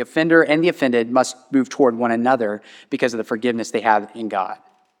parties, the offender and the offended, must move toward one another because of the forgiveness they have in God.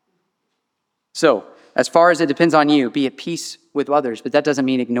 So, as far as it depends on you, be at peace with others, but that doesn't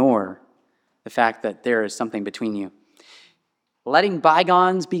mean ignore the fact that there is something between you. Letting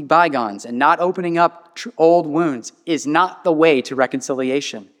bygones be bygones and not opening up old wounds is not the way to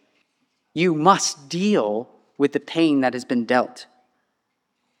reconciliation. You must deal with the pain that has been dealt.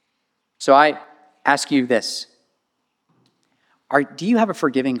 So I ask you this. Do you have a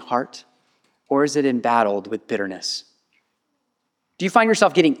forgiving heart, or is it embattled with bitterness? Do you find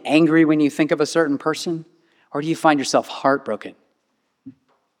yourself getting angry when you think of a certain person, or do you find yourself heartbroken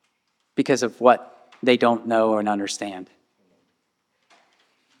because of what they don't know or understand?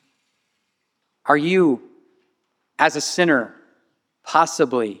 Are you, as a sinner,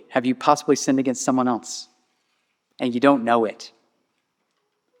 have you possibly sinned against someone else and you don't know it?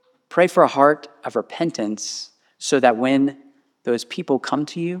 Pray for a heart of repentance so that when those people come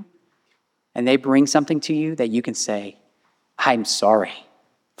to you and they bring something to you, that you can say, I'm sorry,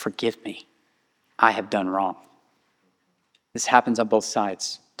 forgive me, I have done wrong. This happens on both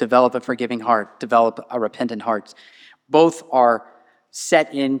sides. Develop a forgiving heart, develop a repentant heart. Both are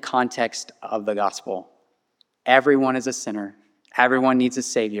set in context of the gospel. Everyone is a sinner. Everyone needs a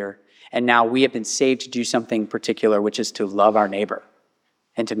Savior. And now we have been saved to do something particular, which is to love our neighbor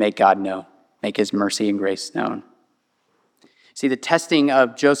and to make God known, make his mercy and grace known. See, the testing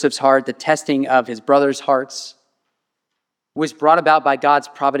of Joseph's heart, the testing of his brothers' hearts, was brought about by God's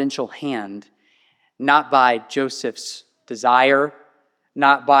providential hand, not by Joseph's desire,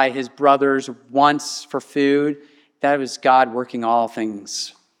 not by his brothers' wants for food. That was God working all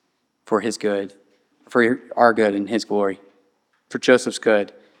things for his good, for our good and his glory, for Joseph's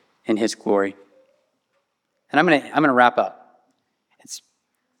good and his glory. And I'm going to wrap up.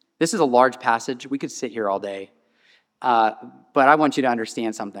 This is a large passage. We could sit here all day. But I want you to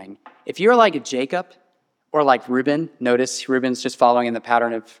understand something. If you're like Jacob or like Reuben, notice Reuben's just following in the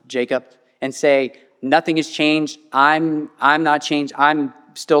pattern of Jacob, and say, nothing has changed. I'm not changed. I'm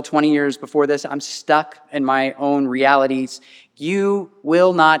still 20 years before this. I'm stuck in my own realities. You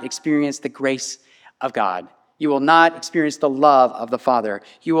will not experience the grace of God. You will not experience the love of the Father.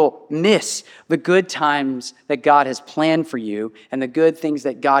 You will miss the good times that God has planned for you and the good things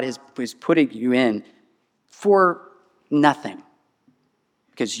that God has putting you in for nothing,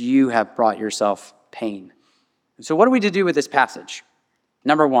 because you have brought yourself pain. So what are we to do with this passage?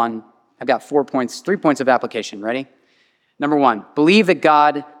 Number one, I've got 3 points of application. Ready? Number one, believe that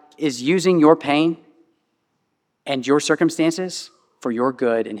God is using your pain and your circumstances for your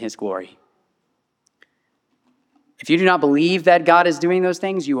good and his glory. If you do not believe that God is doing those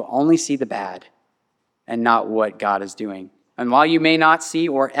things, you will only see the bad and not what God is doing. And while you may not see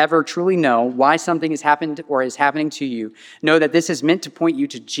or ever truly know why something has happened or is happening to you, know that this is meant to point you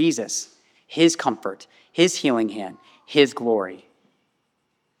to Jesus, his comfort, his healing hand, his glory.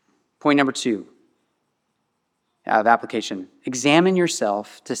 Point number 2 of application. Examine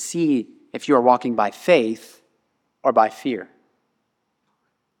yourself to see if you are walking by faith or by fear.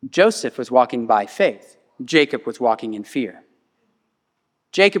 Joseph was walking by faith. Jacob was walking in fear.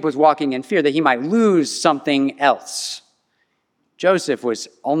 Jacob was walking in fear that he might lose something else. Joseph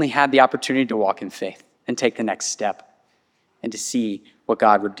only had the opportunity to walk in faith and take the next step and to see what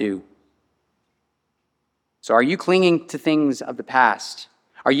God would do. So are you clinging to things of the past?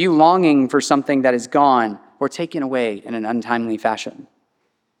 Are you longing for something that is gone or taken away in an untimely fashion?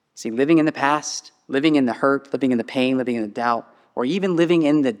 See, living in the past, living in the hurt, living in the pain, living in the doubt, or even living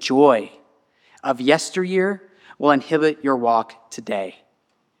in the joy of yesteryear will inhibit your walk today,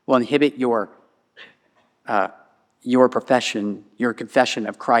 will inhibit your profession, your confession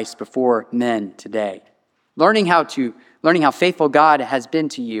of Christ before men today. Learning how faithful God has been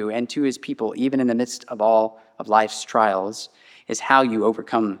to you and to his people, even in the midst of all of life's trials, is how you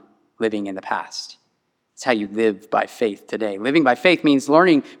overcome living in the past. It's how you live by faith today. Living by faith means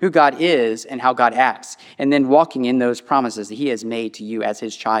learning who God is and how God acts, and then walking in those promises that he has made to you as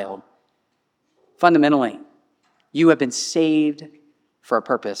his child. Fundamentally, you have been saved for a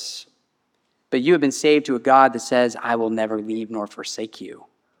purpose, but you have been saved to a God that says, I will never leave nor forsake you,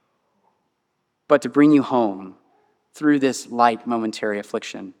 but to bring you home through this light momentary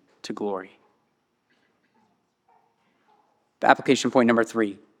affliction to glory. Application point number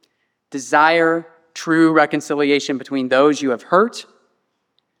 3, desire true reconciliation between those you have hurt,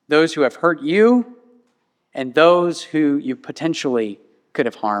 those who have hurt you, and those who you potentially could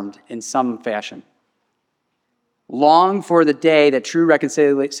have harmed in some fashion. Long for the day that true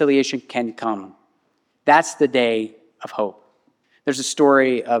reconciliation can come. That's the day of hope. There's a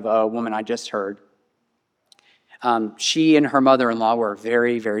story of a woman I just heard. She and her mother-in-law were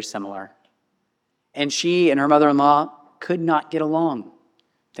very, very similar. And she and her mother-in-law could not get along.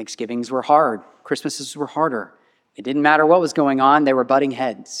 Thanksgivings were hard. Christmases were harder. It didn't matter what was going on. They were butting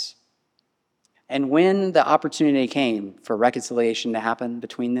heads. And when the opportunity came for reconciliation to happen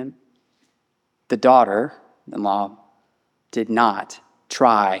between them, the daughter-in-law did not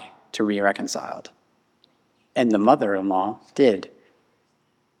try to be reconciled. And the mother-in-law did.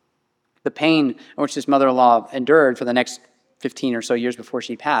 The pain which this mother-in-law endured for the next 15 or so years before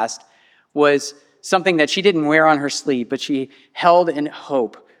she passed was something that she didn't wear on her sleeve, but she held in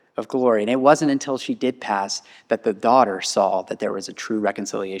hope of glory. And it wasn't until she did pass that the daughter saw that there was a true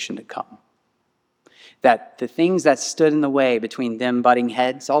reconciliation to come. That the things that stood in the way between them butting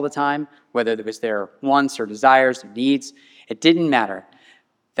heads all the time, whether it was their wants or desires or needs, it didn't matter.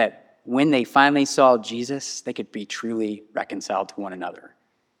 That when they finally saw Jesus, they could be truly reconciled to one another.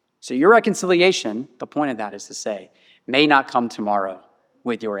 So your reconciliation, the point of that is to say, may not come tomorrow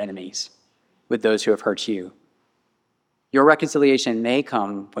with your enemies, with those who have hurt you. Your reconciliation may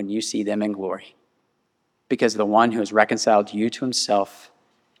come when you see them in glory, because the one who has reconciled you to himself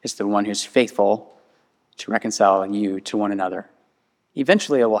is the one who's faithful to reconcile you to one another.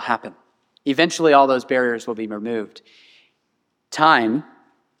 Eventually it will happen. Eventually all those barriers will be removed. Time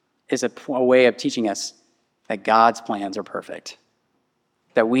is a way of teaching us that God's plans are perfect,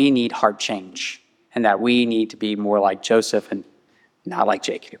 that we need heart change, and that we need to be more like Joseph and not like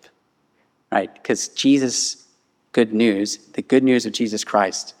Jacob, right? Because Jesus' good news, the good news of Jesus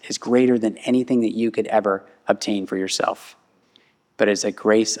Christ, is greater than anything that you could ever obtain for yourself. But it's a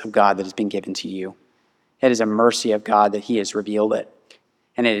grace of God that has been given to you. It is a mercy of God that he has revealed it.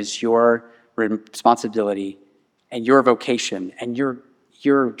 And it is your responsibility and your vocation and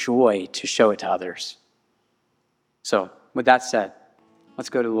your joy to show it to others. So with that said, let's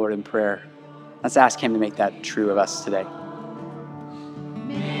go to the Lord in prayer. Let's ask him to make that true of us today.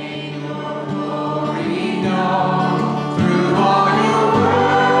 May your glory know.